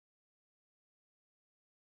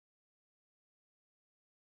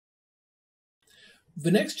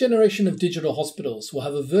The next generation of digital hospitals will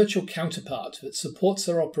have a virtual counterpart that supports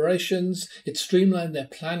their operations, it streamlines their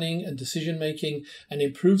planning and decision making, and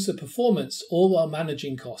improves their performance, all while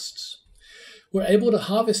managing costs. We're able to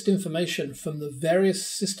harvest information from the various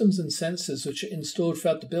systems and sensors which are installed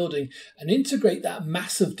throughout the building and integrate that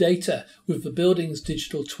massive data with the building's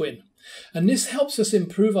digital twin. And this helps us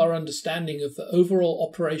improve our understanding of the overall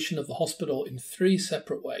operation of the hospital in 3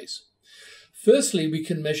 separate ways. Firstly, we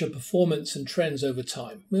can measure performance and trends over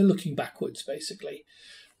time. We're looking backwards, basically.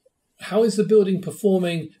 How is the building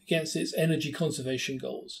performing against its energy conservation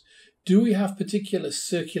goals? Do we have particular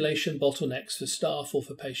circulation bottlenecks for staff or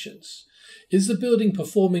for patients? Is the building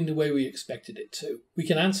performing the way we expected it to? We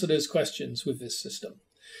can answer those questions with this system.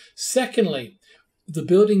 Secondly, the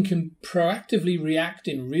building can proactively react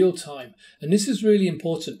in real time. And this is really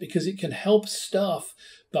important because it can help staff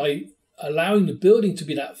by allowing the building to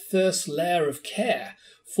be that first layer of care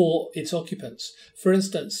for its occupants. For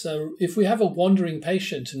instance, if we have a wandering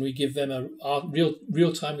patient and we give them a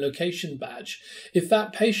real-time location badge, if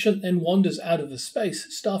that patient then wanders out of the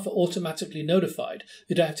space, staff are automatically notified.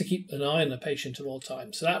 They don't have to keep an eye on the patient at all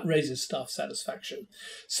times. So that raises staff satisfaction.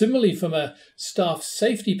 Similarly, from a staff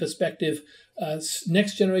safety perspective,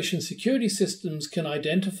 next generation security systems can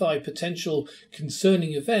identify potential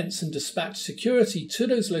concerning events and dispatch security to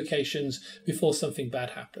those locations before something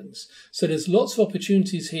bad happens. So there's lots of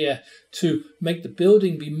opportunities here to make the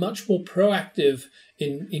building be much more proactive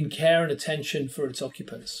in care and attention for its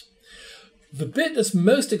occupants. The bit that's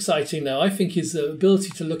most exciting now, I think, is the ability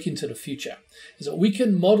to look into the future. Is that we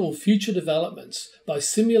can model future developments by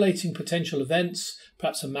simulating potential events,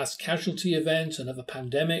 perhaps a mass casualty event, another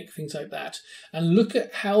pandemic, things like that, and look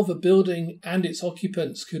at how the building and its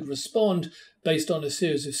occupants could respond based on a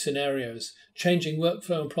series of scenarios, changing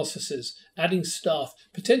workflow and processes, adding staff,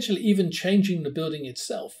 potentially even changing the building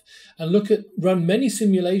itself, and run many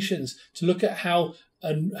simulations to look at how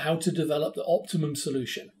to develop the optimum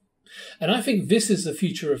solution. And I think this is the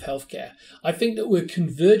future of healthcare. I think that we're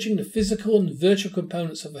converging the physical and virtual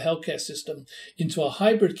components of the healthcare system into a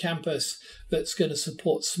hybrid campus that's going to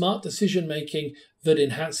support smart decision making that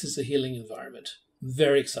enhances the healing environment. I'm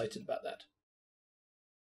very excited about that.